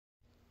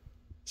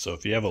So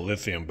if you have a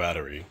lithium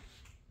battery,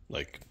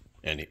 like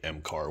any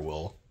M car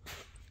will,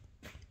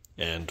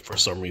 and for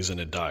some reason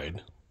it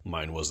died,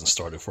 mine wasn't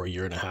started for 1.5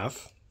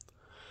 years,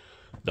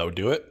 that would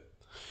do it.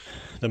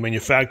 The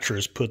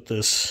manufacturers put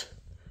this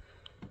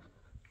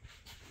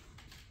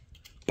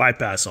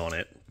bypass on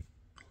it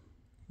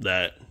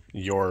that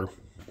your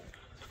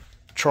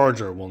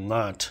charger will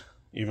not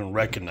even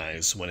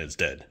recognize when it's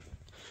dead.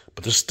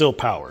 But there's still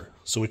power.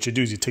 So what you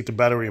do is you take the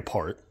battery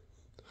apart.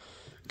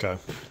 Okay.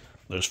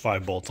 There's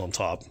 5 bolts on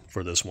top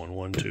for this one.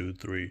 1, 2,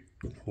 3,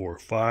 4,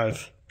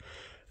 5.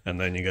 And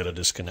then you got to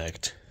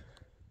disconnect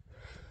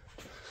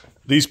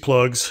these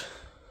plugs.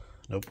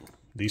 Nope.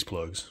 These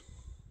plugs.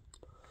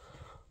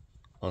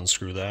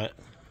 Unscrew that.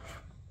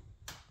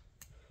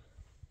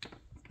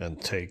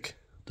 And take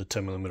the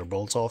 10mm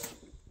bolts off.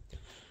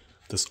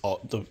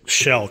 The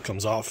shell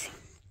comes off.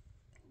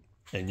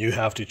 And you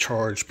have to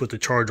put the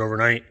charge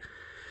overnight.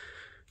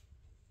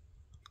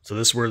 So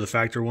this is where the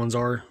factory ones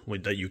are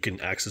that you can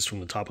access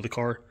from the top of the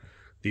car.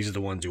 These are the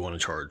ones you want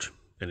to charge.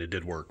 And it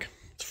did work.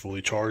 It's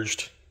fully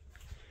charged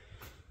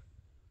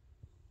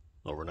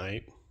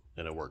overnight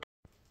and it worked.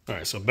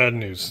 Alright, so bad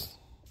news.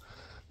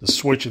 The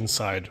switch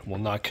inside will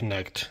not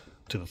connect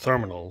to the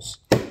terminals.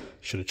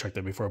 Should have checked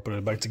that before I put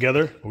it back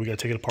together. But we got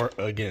to take it apart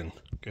again.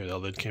 Okay, the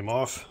lid came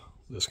off.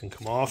 This can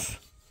come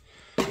off.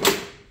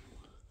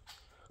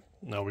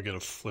 Now we got to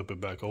flip it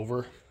back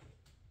over.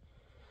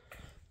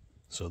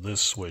 So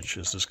this switch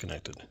is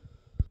disconnected.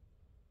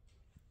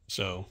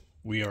 So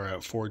we are at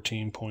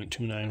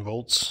 14.29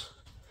 volts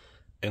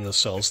in the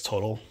cells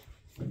total.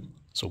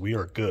 So we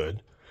are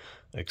good,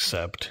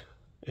 except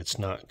it's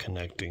not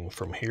connecting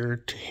from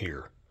here to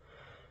here.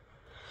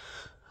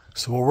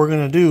 So what we're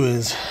going to do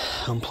is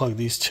unplug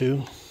these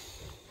two.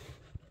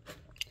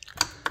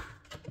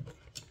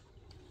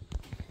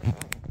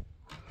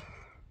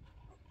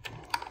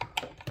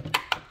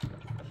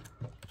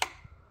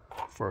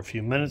 For a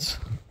few minutes.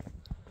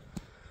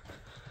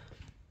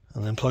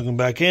 And then plug them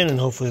back in and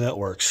hopefully that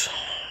works.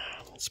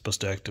 It's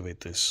supposed to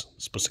activate this.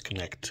 It's supposed to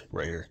connect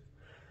right here.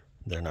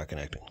 They're not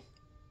connecting.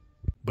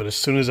 But as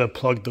soon as I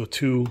plug the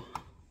two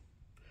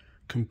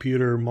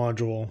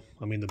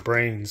the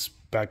brains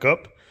back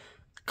up,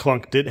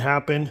 clunk did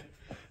happen.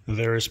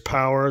 There is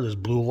power, there's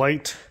blue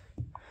light,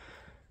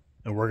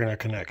 and we're gonna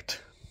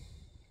connect.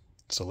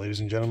 So ladies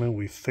and gentlemen,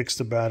 we fixed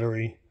the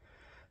battery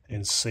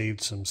and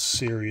saved some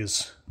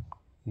serious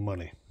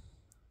money.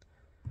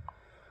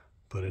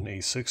 Put in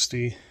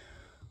 860.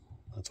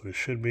 That's what it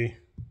should be.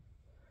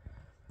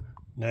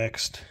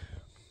 Next.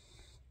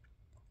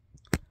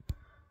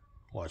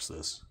 Watch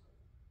this.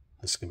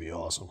 This is going to be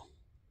awesome.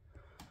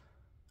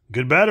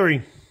 Good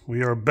battery.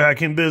 We are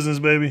back in business,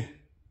 baby.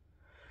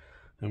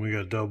 And we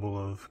got double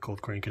of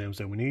cold crank amps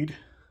that we need.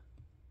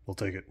 We'll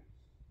take it.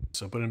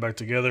 So putting it back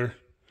together,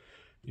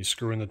 you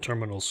screw in the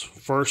terminals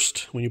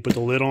first when you put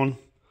the lid on.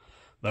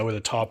 That way the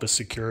top is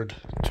secured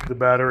to the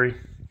battery.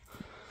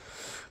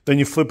 Then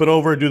you flip it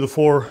over, do the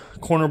 4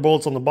 corner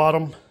bolts on the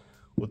bottom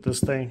with this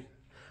thing.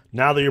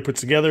 Now that you're put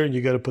together,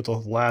 you got to put the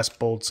last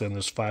bolts in.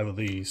 There's 5 of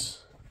these.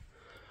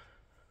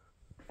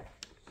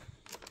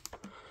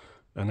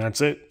 And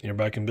that's it. You're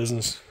back in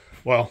business.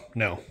 Well,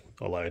 no,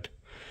 I lied.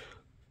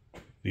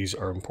 These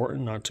are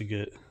important not to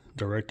get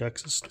direct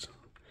access.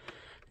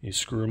 You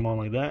screw them on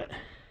like that.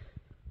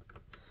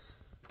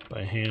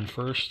 By hand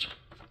first.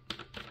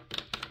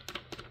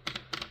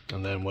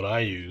 And then what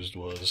I used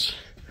was...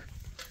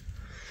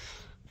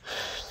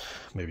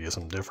 maybe it's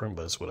something different,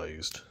 but it's what I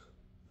used.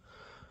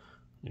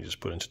 You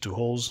just put it into 2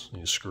 holes and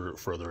you screw it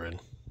further in,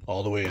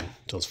 all the way in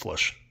until it's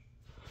flush.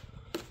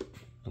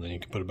 And then you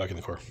can put it back in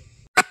the car.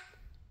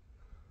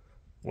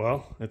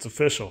 Well, it's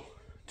official.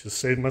 Just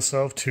saved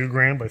myself $2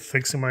 grand by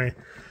fixing my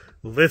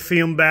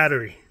lithium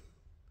battery.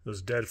 It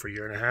was dead for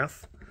 1.5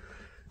 years.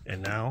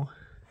 And now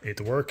it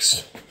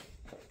works.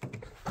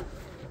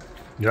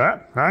 Yeah,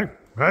 right.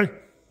 Look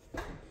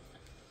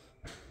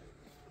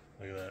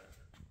at that.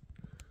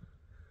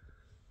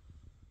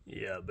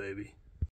 Yeah, baby.